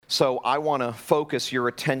So I want to focus your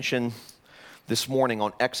attention this morning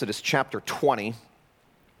on Exodus chapter 20,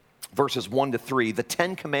 verses 1 to 3. The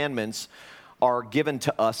Ten Commandments are given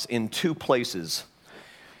to us in two places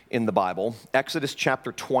in the Bible, Exodus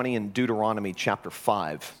chapter 20 and Deuteronomy chapter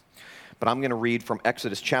 5. But I'm going to read from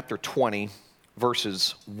Exodus chapter 20,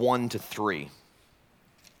 verses 1 to 3.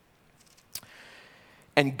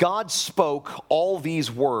 And God spoke all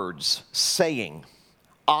these words, saying,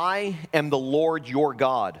 I am the Lord your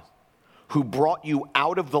God, who brought you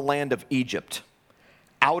out of the land of Egypt,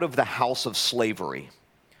 out of the house of slavery.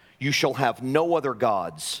 You shall have no other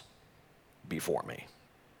gods before me.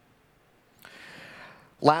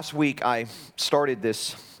 Last week, I started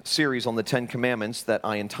this series on the Ten Commandments that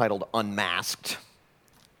I entitled Unmasked.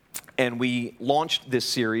 And we launched this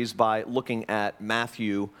series by looking at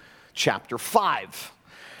Matthew chapter 5,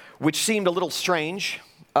 which seemed a little strange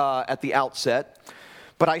at the outset.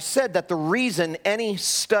 But I said that the reason any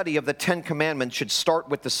study of the Ten Commandments should start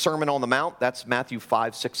with the Sermon on the Mount, that's Matthew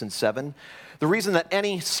 5, 6, and 7. The reason that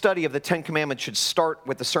any study of the Ten Commandments should start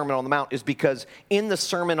with the Sermon on the Mount is because in the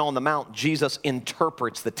Sermon on the Mount, Jesus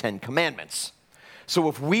interprets the Ten Commandments. So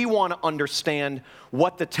if we want to understand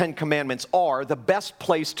what the Ten Commandments are, the best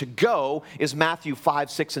place to go is Matthew 5,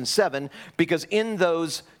 6, and 7, because in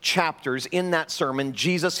those chapters, in that sermon,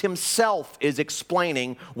 Jesus himself is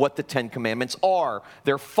explaining what the Ten Commandments are,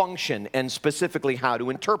 their function, and specifically how to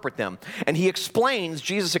interpret them. And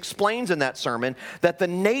Jesus explains in that sermon that the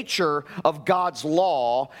nature of God's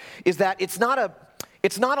law is that it's not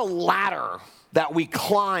a ladder that we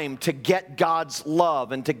climb to get God's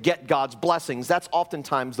love and to get God's blessings. That's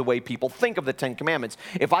oftentimes the way people think of the Ten Commandments.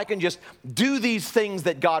 If I can just do these things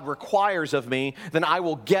that God requires of me, then I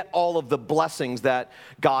will get all of the blessings that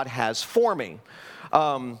God has for me.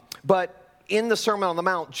 But in the Sermon on the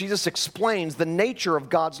Mount, Jesus explains the nature of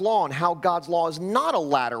God's law and how God's law is not a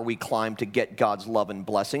ladder we climb to get God's love and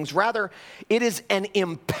blessings. Rather, it is an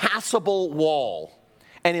impassable wall,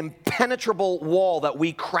 an impenetrable wall that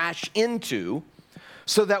we crash into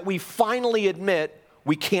so that we finally admit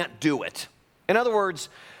we can't do it. In other words,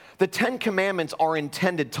 the Ten Commandments are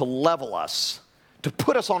intended to level us, to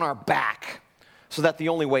put us on our back, so that the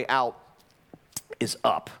only way out is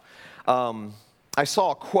up. I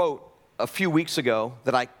saw a quote a few weeks ago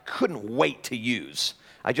that I couldn't wait to use.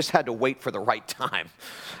 I just had to wait for the right time.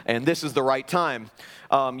 And this is the right time.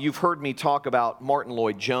 You've heard me talk about Martin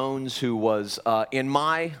Lloyd-Jones, who was, in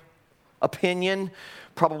my opinion,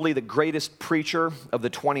 probably the greatest preacher of the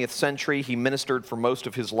 20th century. He ministered for most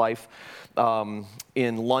of his life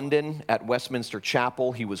in London at Westminster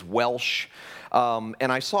Chapel. He was Welsh.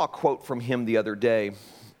 And I saw a quote from him the other day,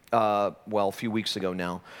 a few weeks ago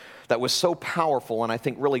now, that was so powerful and I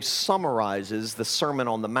think really summarizes the Sermon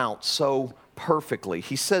on the Mount so perfectly.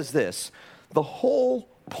 He says this: the whole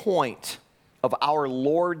point of our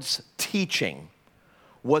Lord's teaching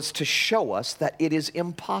was to show us that it is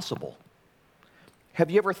impossible. Have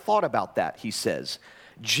you ever thought about that? He says,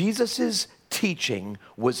 Jesus' teaching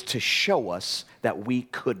was to show us that we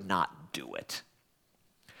could not do it.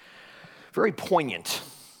 Very poignant,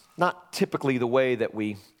 not typically the way that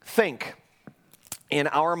we think. In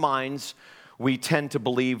our minds, we tend to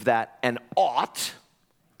believe that an ought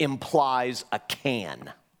implies a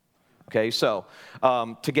can. Okay, so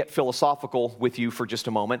to get philosophical with you for just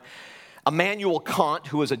a moment, Immanuel Kant,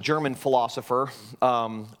 who was a German philosopher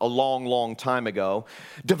a long, long time ago,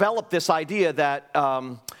 developed this idea that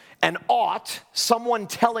an ought, someone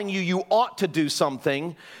telling you ought to do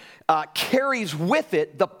something, carries with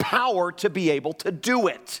it the power to be able to do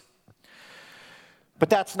it. But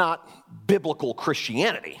that's not biblical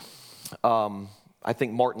Christianity. I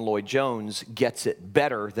think Martin Lloyd-Jones gets it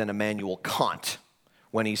better than Immanuel Kant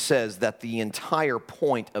when he says that the entire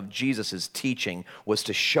point of Jesus' teaching was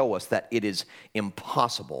to show us that it is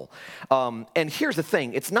impossible. And here's the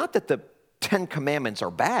thing. It's not that the Ten Commandments are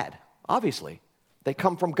bad. Obviously, they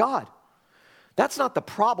come from God. That's not the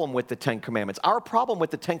problem with the Ten Commandments. Our problem with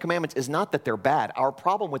the Ten Commandments is not that they're bad. Our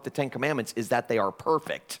problem with the Ten Commandments is that they are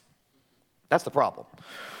perfect. That's the problem.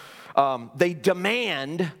 They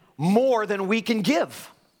demand more than we can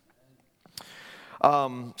give.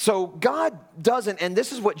 So God doesn't, and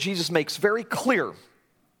this is what Jesus makes very clear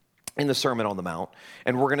in the Sermon on the Mount,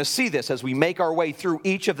 and we're going to see this as we make our way through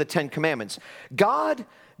each of the Ten Commandments. God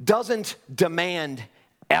doesn't demand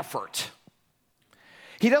effort.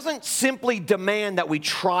 He doesn't simply demand that we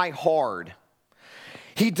try hard.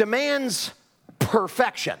 He demands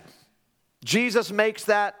perfection. Jesus makes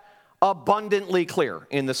that abundantly clear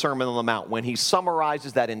in the Sermon on the Mount when he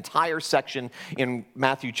summarizes that entire section in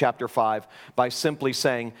Matthew chapter 5 by simply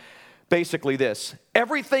saying, basically this: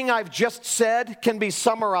 everything I've just said can be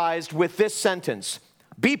summarized with this sentence: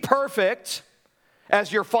 be perfect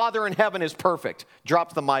as your Father in heaven is perfect.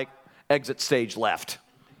 Drops the mic, exit stage left.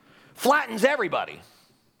 Flattens everybody.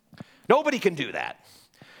 Nobody can do that.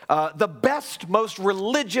 The best, most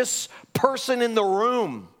religious person in the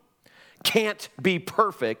room can't be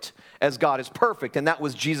perfect as God is perfect. And that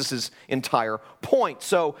was Jesus' entire point.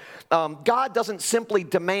 So God doesn't simply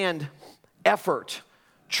demand effort,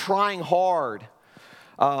 trying hard.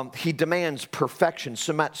 He demands perfection.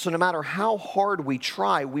 So no matter how hard we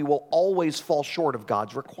try, we will always fall short of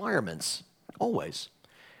God's requirements. Always.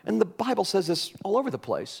 And the Bible says this all over the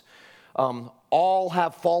place. All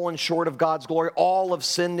have fallen short of God's glory. All have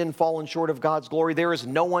sinned and fallen short of God's glory. There is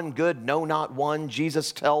no one good, no, not one.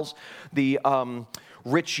 Jesus tells the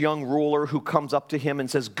rich young ruler who comes up to him and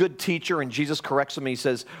says, good teacher, and Jesus corrects him. He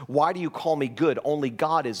says, why do you call me good? Only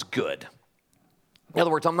God is good. In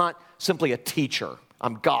other words, I'm not simply a teacher.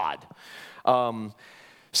 I'm God.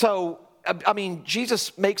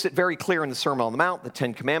 Jesus makes it very clear in the Sermon on the Mount. The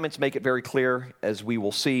Ten Commandments make it very clear, as we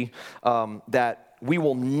will see, that we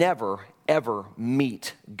will never, ever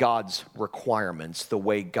meet God's requirements the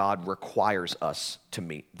way God requires us to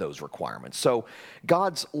meet those requirements. So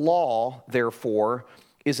God's law, therefore,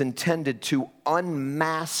 is intended to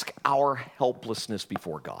unmask our helplessness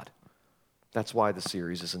before God. That's why the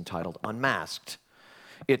series is entitled Unmasked.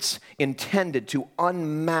 It's intended to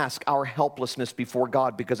unmask our helplessness before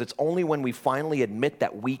God, because it's only when we finally admit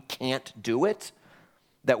that we can't do it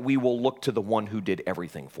that we will look to the one who did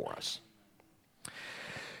everything for us.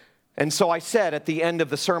 And so I said at the end of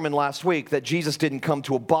the sermon last week that Jesus didn't come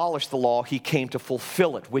to abolish the law, he came to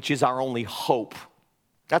fulfill it, which is our only hope.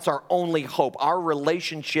 That's our only hope. Our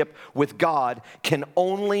relationship with God can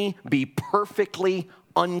only be perfectly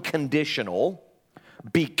unconditional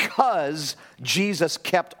because Jesus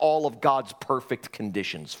kept all of God's perfect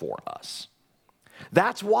conditions for us.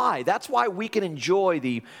 That's why we can enjoy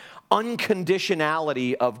the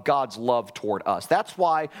unconditionality of God's love toward us. That's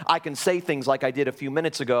why I can say things like I did a few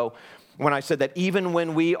minutes ago when I said that even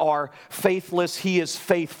when we are faithless, he is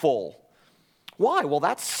faithful. Why? Well,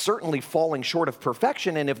 that's certainly falling short of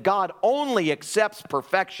perfection. And if God only accepts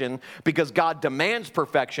perfection because God demands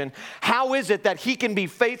perfection, how is it that he can be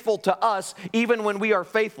faithful to us even when we are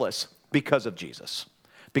faithless? Because of Jesus.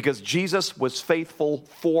 Because Jesus was faithful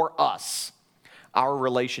for us. Our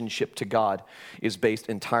relationship to God is based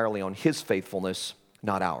entirely on his faithfulness,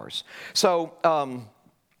 not ours. So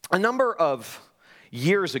a number of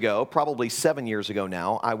years ago, probably 7 years ago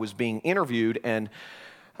now, I was being interviewed and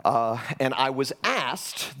I was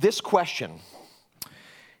asked this question: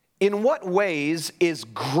 in what ways is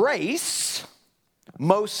grace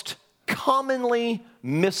most commonly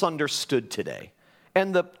misunderstood today?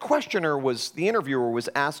 And the interviewer was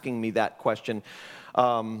asking me that question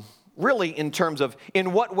really in terms of,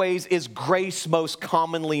 in what ways is grace most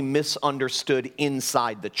commonly misunderstood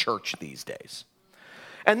inside the church these days?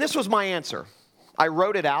 And this was my answer. I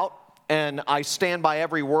wrote it out, and I stand by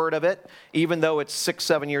every word of it, even though it's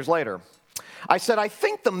 6-7 years later. I said, I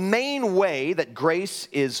think the main way that grace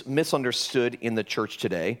is misunderstood in the church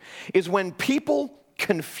today is when people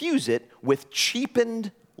confuse it with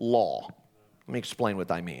cheapened law. Let me explain what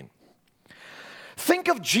I mean. Think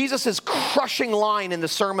of Jesus' crushing line in the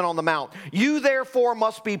Sermon on the Mount. You therefore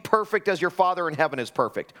must be perfect as your Father in heaven is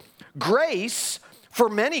perfect. Grace, for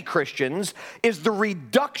many Christians, is the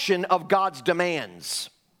reduction of God's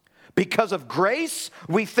demands. Because of grace,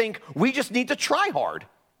 we think we just need to try hard.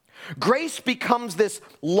 Grace becomes this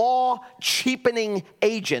law-cheapening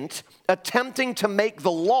agent attempting to make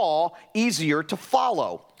the law easier to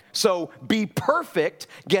follow. So be perfect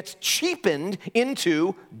gets cheapened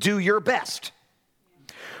into do your best.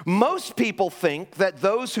 Most people think that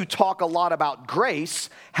those who talk a lot about grace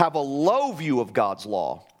have a low view of God's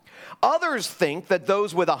law. Others think that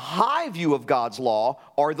those with a high view of God's law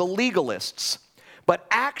are the legalists. But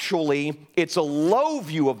actually, it's a low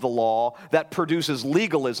view of the law that produces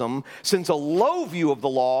legalism, since a low view of the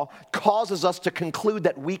law causes us to conclude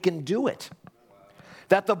that we can do it,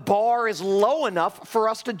 that the bar is low enough for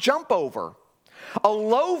us to jump over. A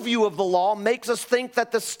low view of the law makes us think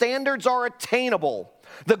that the standards are attainable,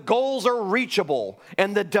 the goals are reachable,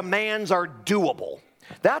 and the demands are doable.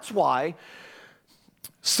 That's why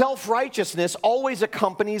self-righteousness always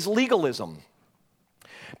accompanies legalism.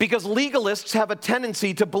 Because legalists have a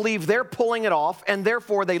tendency to believe they're pulling it off, and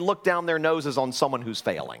therefore they look down their noses on someone who's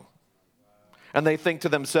failing. And they think to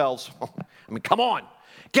themselves, come on,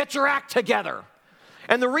 get your act together.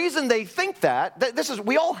 And the reason they think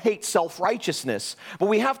we all hate self-righteousness, but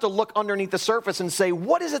we have to look underneath the surface and say,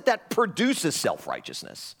 what is it that produces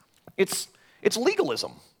self-righteousness? It's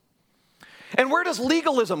legalism. And where does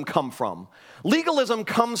legalism come from? Legalism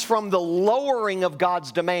comes from the lowering of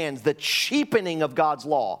God's demands, the cheapening of God's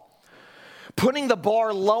law. Putting the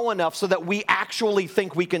bar low enough so that we actually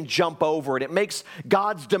think we can jump over it. It makes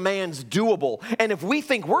God's demands doable. And if we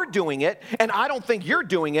think we're doing it, and I don't think you're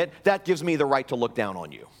doing it, that gives me the right to look down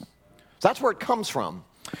on you. So that's where it comes from.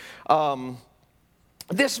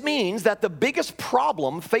 This means that the biggest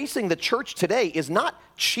problem facing the church today is not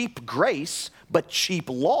cheap grace, but cheap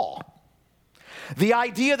law. The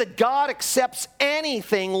idea that God accepts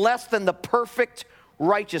anything less than the perfect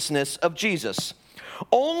righteousness of Jesus.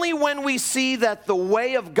 Only when we see that the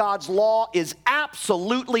way of God's law is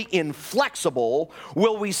absolutely inflexible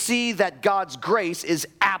will we see that God's grace is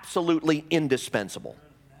absolutely indispensable.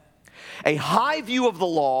 A high view of the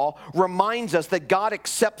law reminds us that God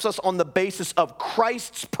accepts us on the basis of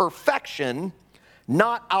Christ's perfection,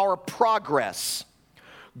 not our progress.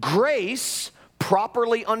 Grace,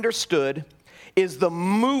 properly understood, is the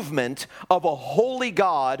movement of a holy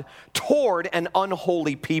God toward an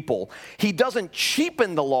unholy people. He doesn't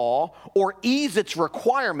cheapen the law or ease its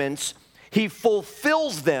requirements. He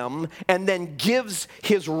fulfills them and then gives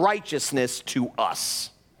his righteousness to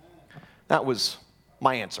us. That was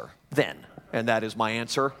my answer then, and that is my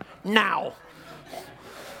answer now.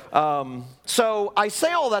 So I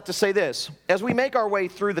say all that to say this. As we make our way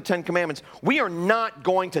through the Ten Commandments, we are not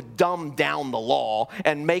going to dumb down the law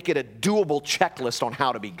and make it a doable checklist on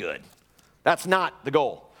how to be good. That's not the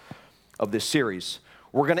goal of this series.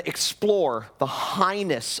 We're going to explore the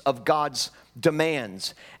highness of God's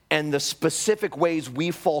demands and the specific ways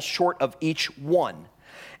we fall short of each one.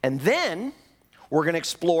 And then we're going to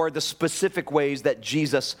explore the specific ways that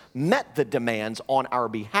Jesus met the demands on our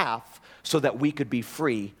behalf so that we could be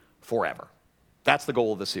free forever. That's the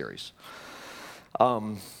goal of the series.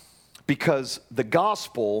 Because the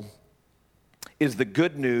gospel is the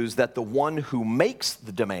good news that the one who makes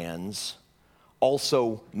the demands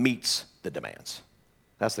also meets the demands.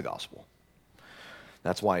 That's the gospel.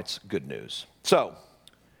 That's why it's good news. So,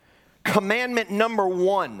 commandment number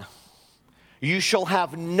 1, you shall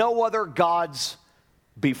have no other gods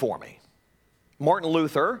before me. Martin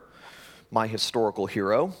Luther, my historical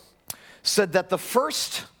hero, said that the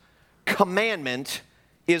first commandment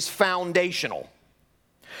is foundational.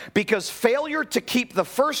 Because failure to keep the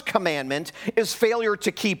first commandment is failure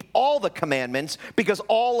to keep all the commandments, because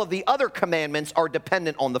all of the other commandments are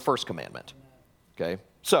dependent on the first commandment. Okay?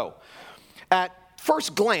 So, at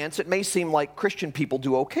first glance, it may seem like Christian people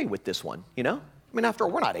do okay with this one, you know? I mean, after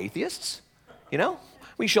all, we're not atheists, you know?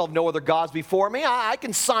 We shall have no other gods before me. I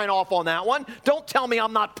can sign off on that one. Don't tell me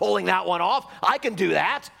I'm not pulling that one off. I can do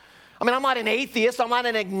that. I mean, I'm not an atheist. I'm not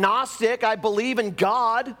an agnostic. I believe in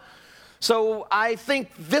God. So I think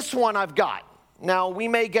this one I've got. Now, we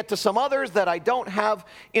may get to some others that I don't have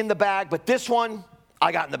in the bag, but this one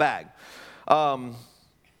I got in the bag.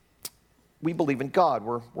 We believe in God.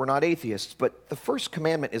 We're not atheists. But the first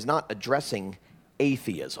commandment is not addressing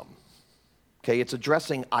atheism. Okay, it's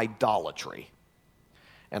addressing idolatry.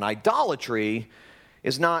 And idolatry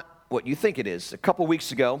is not what you think it is. A couple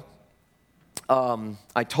weeks ago,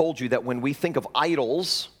 I told you that when we think of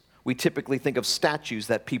idols, we typically think of statues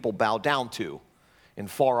that people bow down to in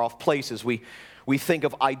far-off places. We think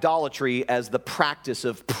of idolatry as the practice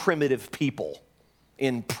of primitive people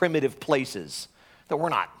in primitive places, that we're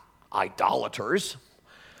not idolaters.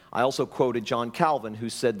 I also quoted John Calvin, who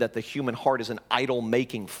said that the human heart is an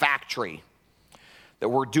idol-making factory, that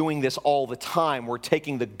we're doing this all the time. We're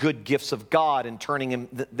taking the good gifts of God and turning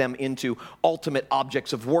them into ultimate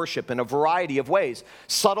objects of worship in a variety of ways,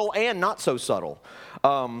 subtle and not so subtle.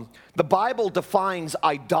 The Bible defines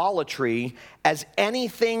idolatry as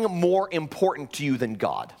anything more important to you than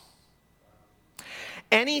God.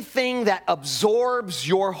 Anything that absorbs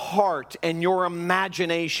your heart and your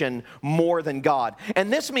imagination more than God.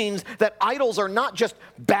 And this means that idols are not just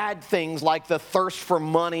bad things like the thirst for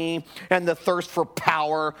money and the thirst for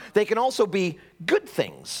power. They can also be good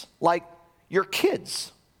things like your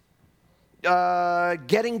kids,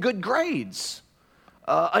 getting good grades,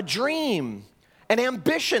 a dream, an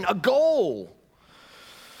ambition, a goal.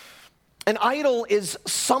 An idol is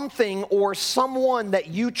something or someone that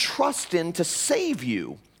you trust in to save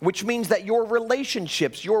you, which means that your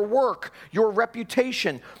relationships, your work, your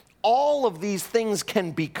reputation, all of these things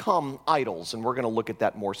can become idols. And we're going to look at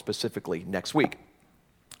that more specifically next week.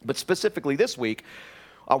 But specifically this week,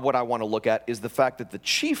 what I want to look at is the fact that the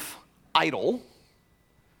chief idol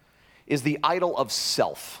is the idol of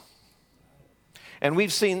self. And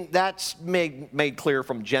we've seen that's made clear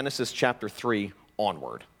from Genesis chapter 3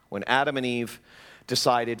 onward. When Adam and Eve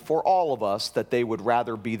decided for all of us that they would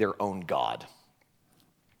rather be their own God.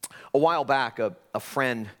 A while back, a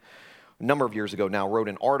friend, a number of years ago now, wrote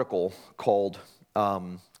an article called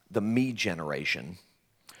The Me Generation,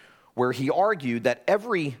 where he argued that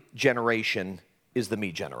every generation is the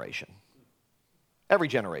me generation. Every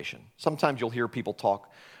generation. Sometimes you'll hear people talk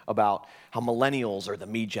about how millennials are the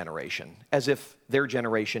me generation, as if their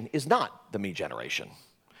generation is not the me generation,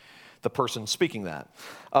 the person speaking that.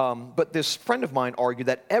 But this friend of mine argued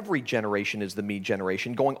that every generation is the me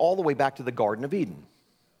generation, going all the way back to the Garden of Eden.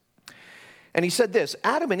 And he said this: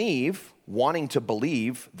 Adam and Eve, wanting to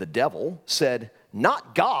believe the devil, said,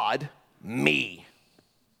 not God, me.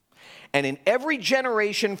 And in every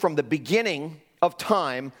generation from the beginning of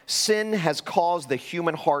time, sin has caused the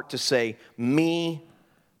human heart to say, me,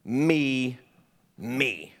 me,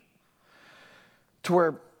 me. To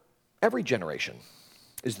where every generation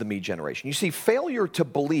is the me generation. You see, failure to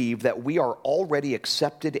believe that we are already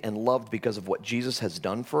accepted and loved because of what Jesus has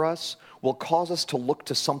done for us will cause us to look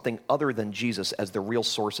to something other than Jesus as the real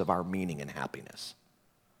source of our meaning and happiness.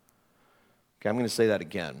 Okay, I'm going to say that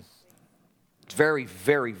again. It's very,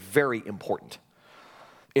 very, very important.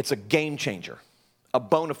 It's a game changer, a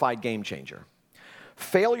bona fide game changer.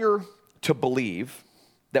 Failure to believe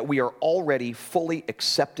that we are already fully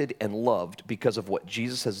accepted and loved because of what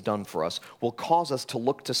Jesus has done for us will cause us to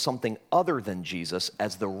look to something other than Jesus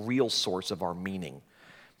as the real source of our meaning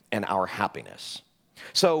and our happiness.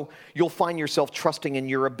 So you'll find yourself trusting in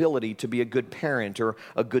your ability to be a good parent or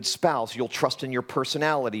a good spouse. You'll trust in your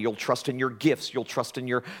personality. You'll trust in your gifts. You'll trust in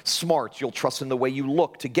your smarts. You'll trust in the way you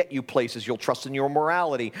look to get you places. You'll trust in your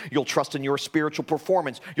morality. You'll trust in your spiritual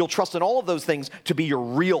performance. You'll trust in all of those things to be your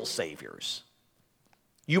real saviors.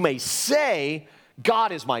 You may say,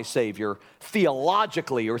 God is my Savior,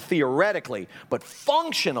 theologically or theoretically, but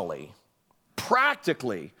functionally,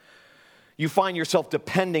 practically, you find yourself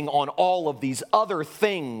depending on all of these other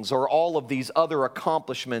things or all of these other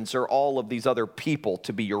accomplishments or all of these other people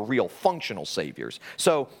to be your real functional saviors.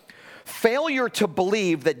 So, failure to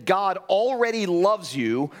believe that God already loves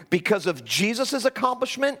you because of Jesus'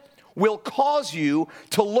 accomplishment will cause you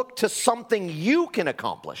to look to something you can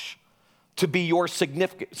accomplish to be your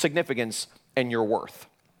significance and your worth.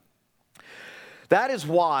 That is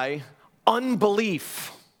why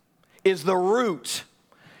unbelief is the root,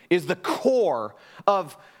 is the core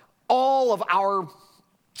of all of our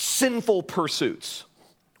sinful pursuits.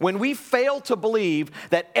 When we fail to believe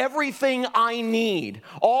that everything I need,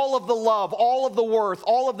 all of the love, all of the worth,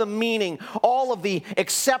 all of the meaning, all of the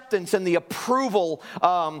acceptance and the approval,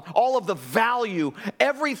 all of the value,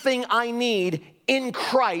 everything I need in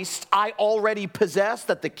Christ I already possess,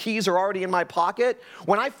 that the keys are already in my pocket.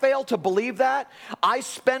 When I fail to believe that, I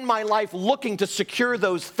spend my life looking to secure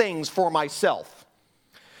those things for myself.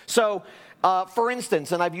 So, for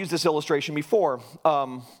instance, and I've used this illustration before,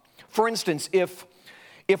 for instance, if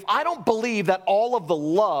I don't believe that all of the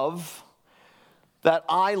love that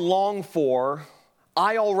I long for,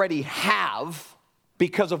 I already have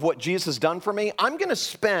because of what Jesus has done for me, I'm going to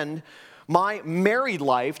spend my married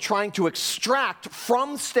life trying to extract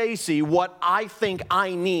from Stacy what I think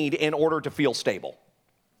I need in order to feel stable.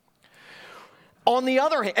 On the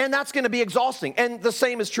other hand, and that's going to be exhausting, and the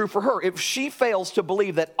same is true for her. If she fails to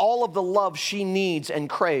believe that all of the love she needs and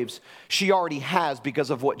craves, she already has because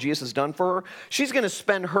of what Jesus has done for her, she's going to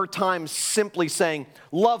spend her time simply saying,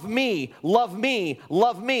 love me, love me,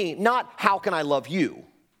 love me, not how can I love you.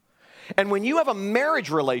 And when you have a marriage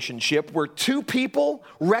relationship where two people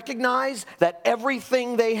recognize that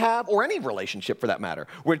everything they have, or any relationship for that matter,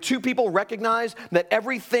 where two people recognize that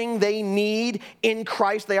everything they need in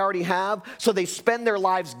Christ they already have, so they spend their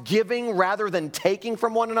lives giving rather than taking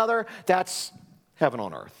from one another, that's heaven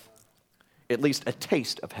on earth. At least a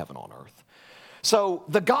taste of heaven on earth. So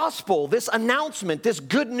the gospel, this announcement, this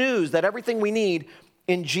good news that everything we need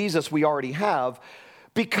in Jesus we already have,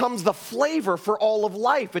 becomes the flavor for all of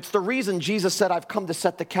life. It's the reason Jesus said, I've come to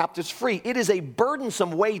set the captives free. It is a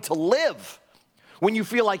burdensome way to live when you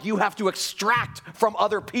feel like you have to extract from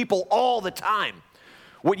other people all the time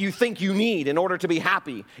what you think you need in order to be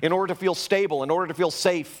happy, in order to feel stable, in order to feel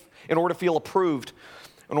safe, in order to feel approved,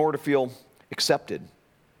 in order to feel accepted.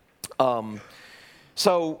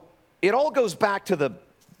 So it all goes back to the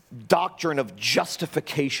doctrine of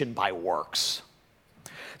justification by works.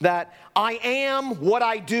 That I am what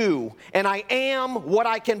I do, and I am what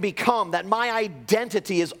I can become, that my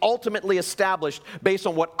identity is ultimately established based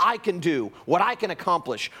on what I can do, what I can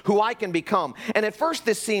accomplish, who I can become. And at first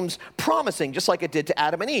this seems promising, just like it did to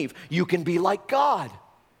Adam and Eve. You can be like God.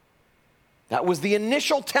 That was the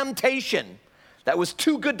initial temptation. That was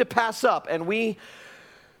too good to pass up, and we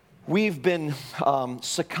We've been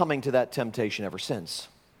succumbing to that temptation ever since.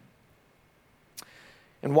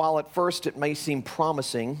 And while at first it may seem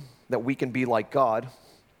promising that we can be like God,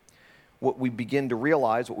 what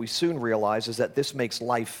we soon realize is that this makes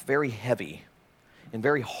life very heavy and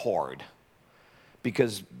very hard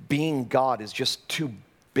because being God is just too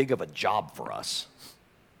big of a job for us.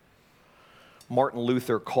 Martin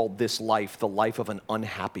Luther called this life the life of an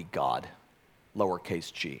unhappy God,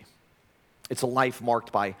 lowercase g. It's a life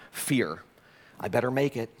marked by fear. I better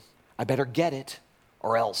make it. I better get it,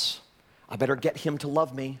 or else. I better get him to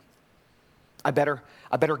love me. I better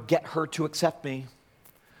get her to accept me.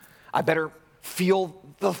 I better feel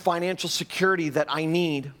the financial security that I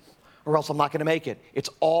need, or else I'm not going to make it. It's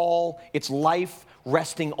life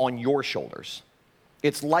resting on your shoulders.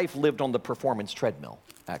 It's life lived on the performance treadmill,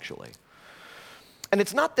 actually. And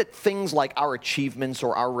it's not that things like our achievements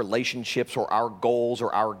or our relationships or our goals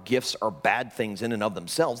or our gifts are bad things in and of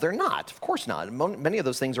themselves. They're not. Of course not. Many of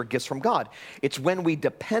those things are gifts from God. It's when we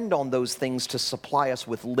depend on those things to supply us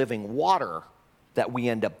with living water that we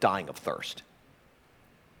end up dying of thirst.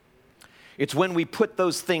 It's when we put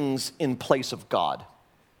those things in place of God.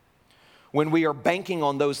 When we are banking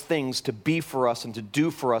on those things to be for us and to do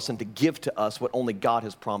for us and to give to us what only God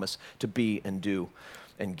has promised to be and do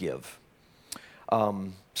and give.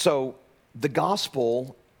 So the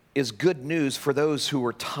gospel is good news for those who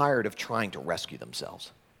are tired of trying to rescue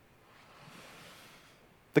themselves.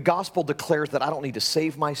 The gospel declares that I don't need to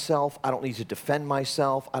save myself, I don't need to defend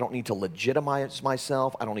myself, I don't need to legitimize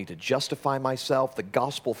myself, I don't need to justify myself. The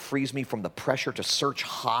gospel frees me from the pressure to search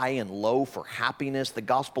high and low for happiness. The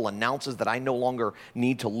gospel announces that I no longer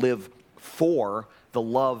need to live for the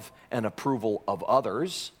love and approval of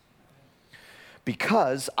others,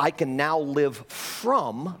 because I can now live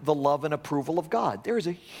from the love and approval of God. There is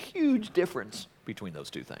a huge difference between those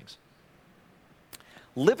two things.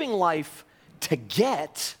 Living life to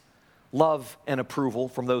get love and approval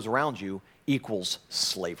from those around you equals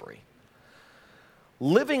slavery.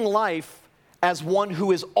 Living life as one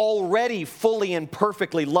who is already fully and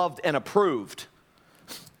perfectly loved and approved,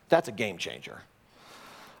 that's a game changer.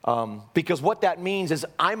 Because what that means is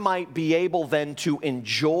I might be able then to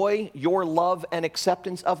enjoy your love and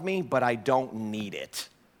acceptance of me, but I don't need it.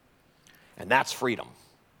 And that's freedom.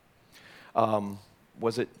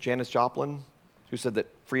 Was it Janis Joplin who said that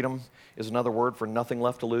freedom is another word for nothing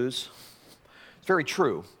left to lose? It's very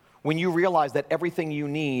true. When you realize that everything you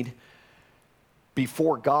need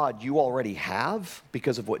before God you already have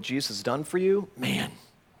because of what Jesus has done for you, man,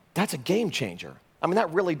 that's a game changer. I mean,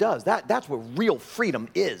 that really does. That's what real freedom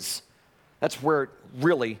is. That's where it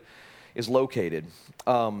really is located.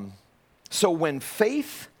 So when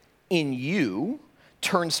faith in you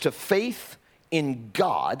turns to faith in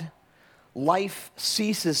God, life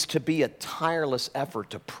ceases to be a tireless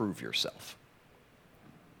effort to prove yourself.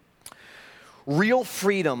 Real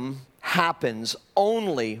freedom happens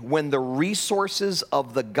only when the resources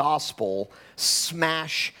of the gospel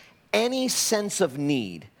smash any sense of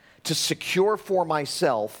need to secure for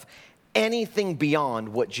myself anything beyond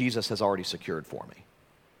what Jesus has already secured for me.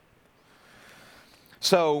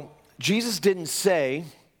 So Jesus didn't say,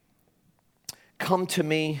 come to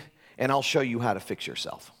me and I'll show you how to fix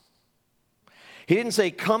yourself. He didn't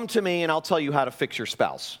say, come to me and I'll tell you how to fix your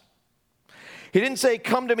spouse. He didn't say,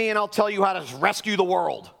 come to me and I'll tell you how to rescue the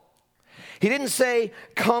world. He didn't say,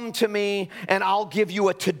 come to me and I'll give you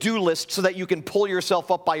a to-do list so that you can pull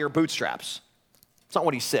yourself up by your bootstraps. That's not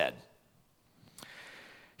what he said.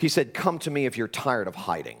 He said, come to me if you're tired of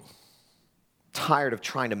hiding, tired of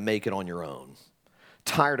trying to make it on your own,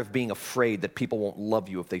 tired of being afraid that people won't love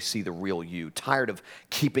you if they see the real you, tired of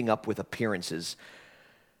keeping up with appearances,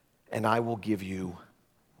 and I will give you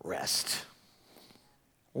rest.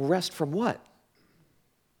 Well, rest from what?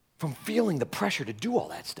 From feeling the pressure to do all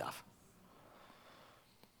that stuff.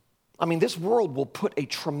 I mean, this world will put a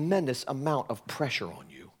tremendous amount of pressure on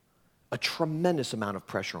you. A tremendous amount of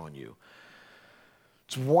pressure on you.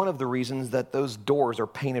 It's one of the reasons that those doors are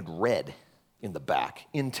painted red in the back,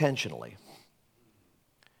 intentionally.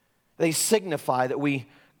 They signify that we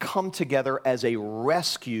come together as a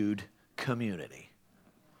rescued community.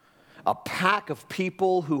 A pack of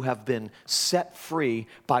people who have been set free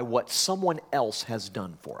by what someone else has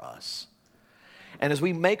done for us. And as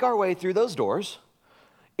we make our way through those doors,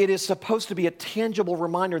 it is supposed to be a tangible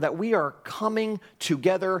reminder that we are coming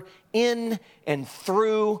together in and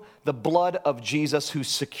through the blood of Jesus, who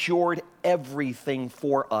secured everything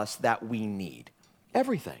for us that we need.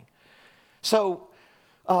 Everything. So,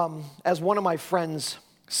 as one of my friends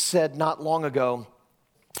said not long ago,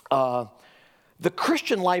 the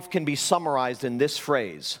Christian life can be summarized in this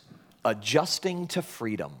phrase: adjusting to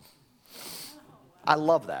freedom. I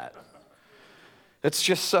love that. It's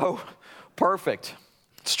just so perfect.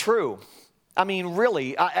 It's true. I mean,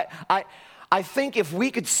 really, I think if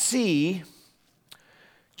we could see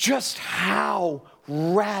just how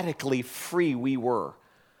radically free we were,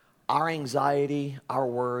 our anxiety, our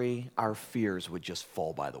worry, our fears would just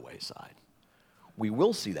fall by the wayside. We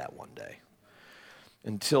will see that one day.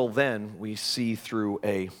 Until then, we see through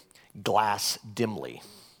a glass dimly,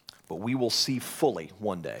 but we will see fully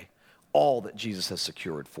one day all that Jesus has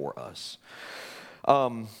secured for us.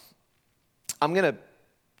 I'm going to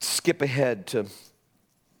skip ahead to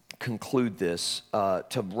conclude this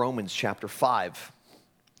to Romans chapter 5.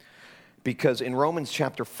 Because in Romans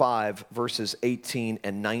chapter 5, verses 18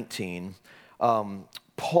 and 19,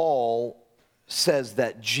 Paul says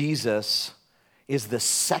that Jesus is the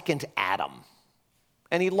second Adam.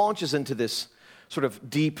 And he launches into this sort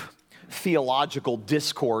of deep theological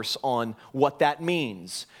discourse on what that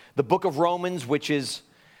means. The book of Romans, which is,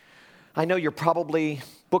 I know you're probably,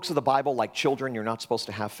 books of the Bible, like children, you're not supposed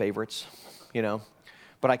to have favorites, you know,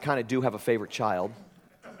 but I kind of do have a favorite child.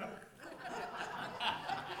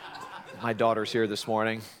 My daughter's here this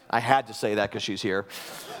morning. I had to say that because she's here.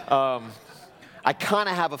 I kind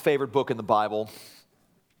of have a favorite book in the Bible,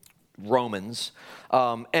 Romans.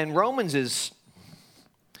 And Romans is,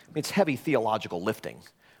 it's heavy theological lifting,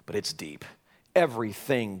 but it's deep.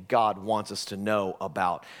 Everything God wants us to know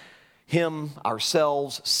about Him,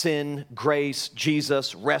 ourselves, sin, grace,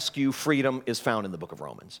 Jesus, rescue, freedom is found in the book of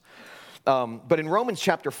Romans. But in Romans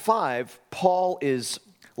chapter 5, Paul is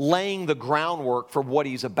laying the groundwork for what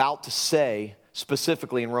he's about to say,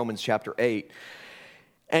 specifically in Romans chapter 8.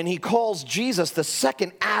 And he calls Jesus the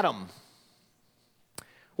second Adam.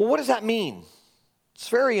 Well, what does that mean? It's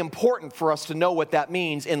very important for us to know what that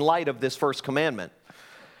means in light of this first commandment.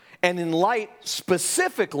 And in light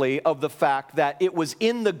specifically of the fact that it was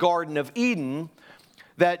in the Garden of Eden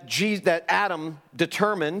that Adam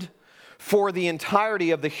determined for the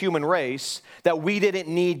entirety of the human race that we didn't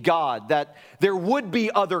need God, that there would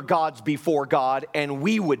be other gods before God and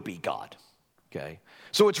we would be God, okay?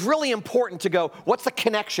 So it's really important to go, what's the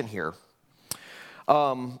connection here?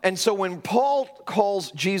 And so when Paul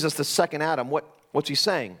calls Jesus the second Adam, what's he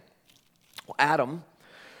saying? Well, Adam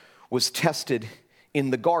was tested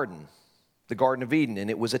in the Garden of Eden,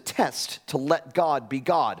 and it was a test to let God be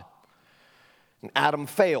God. And Adam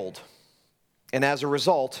failed, and as a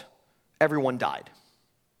result, everyone died.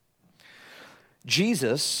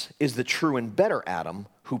 Jesus is the true and better Adam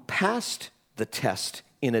who passed the test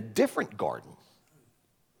in a different garden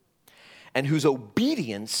and whose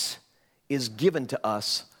obedience is given to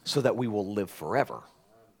us so that we will live forever.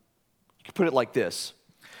 You can put it like this.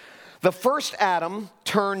 The first Adam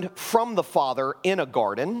turned from the Father in a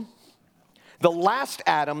garden. The last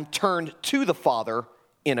Adam turned to the Father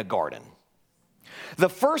in a garden. The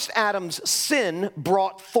first Adam's sin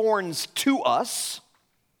brought thorns to us.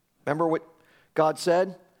 Remember what God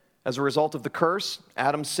said as a result of the curse,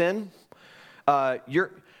 Adam's sin?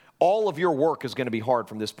 All of your work is going to be hard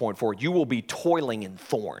from this point forward. You will be toiling in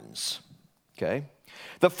thorns, okay?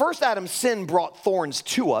 The first Adam's sin brought thorns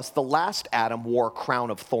to us. The last Adam wore a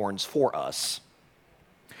crown of thorns for us.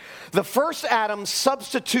 The first Adam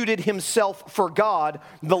substituted himself for God.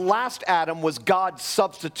 The last Adam was God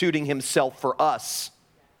substituting himself for us.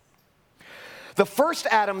 The first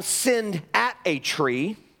Adam sinned at a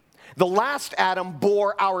tree. The last Adam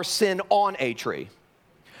bore our sin on a tree.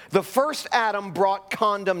 The first Adam brought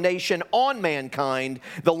condemnation on mankind.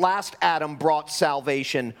 The last Adam brought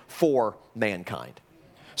salvation for mankind.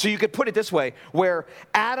 So you could put it this way, where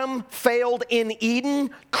Adam failed in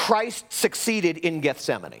Eden, Christ succeeded in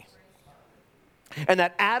Gethsemane. And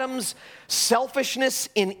that Adam's selfishness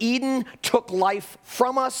in Eden took life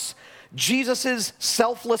from us. Jesus'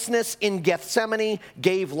 selflessness in Gethsemane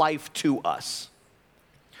gave life to us.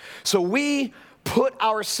 So we put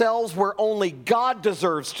ourselves where only God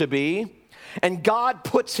deserves to be, and God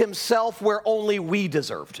puts himself where only we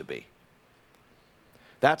deserve to be.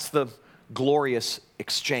 That's the glorious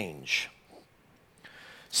exchange.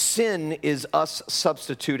 Sin is us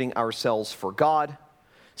substituting ourselves for God.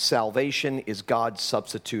 Salvation is God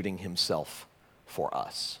substituting himself for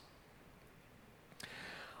us.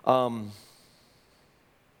 I'm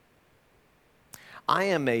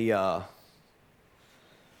a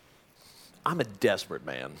desperate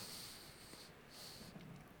man.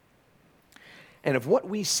 And if what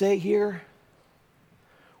we say here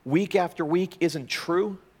week after week isn't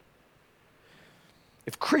true,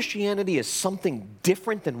 if Christianity is something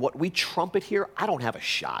different than what we trumpet here, I don't have a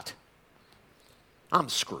shot. I'm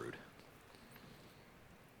screwed.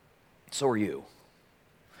 So are you.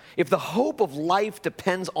 if the hope of life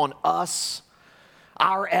depends on us,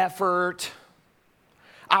 our effort,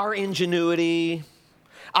 our ingenuity,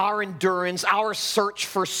 our endurance, our search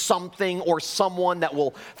for something or someone that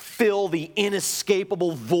will fill the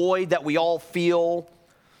inescapable void that we all feel,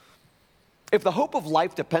 if the hope of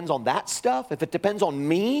life depends on that stuff, if it depends on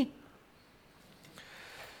me,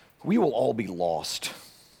 we will all be lost.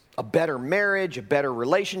 A better marriage, a better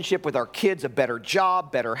relationship with our kids, a better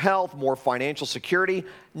job, better health, more financial security,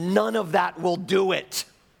 none of that will do it.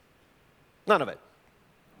 None of it.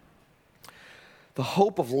 The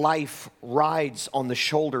hope of life rides on the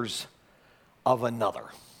shoulders of another.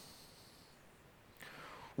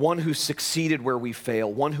 One who succeeded where we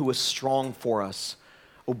fail, one who was strong for us,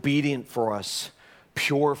 obedient for us,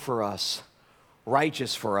 pure for us,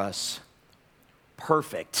 righteous for us,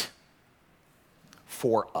 perfect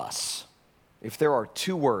for us. If there are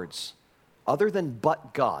two words other than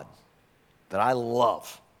but God that I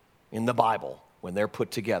love in the Bible when they're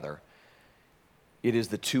put together, it is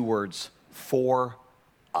the two words for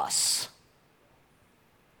us.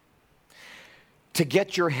 To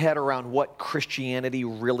get your head around what Christianity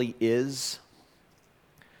really is,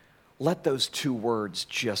 let those two words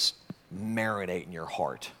just marinate in your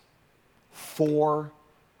heart. For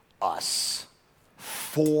us.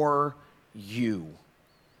 For you.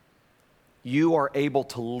 You are able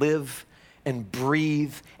to live and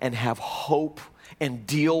breathe and have hope and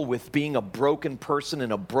deal with being a broken person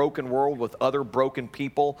in a broken world with other broken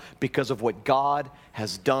people because of what God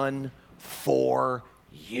has done for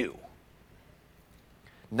you.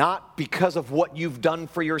 Not because of what you've done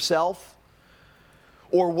for yourself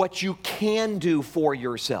or what you can do for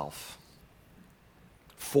yourself.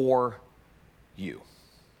 For you.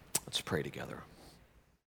 Let's pray together.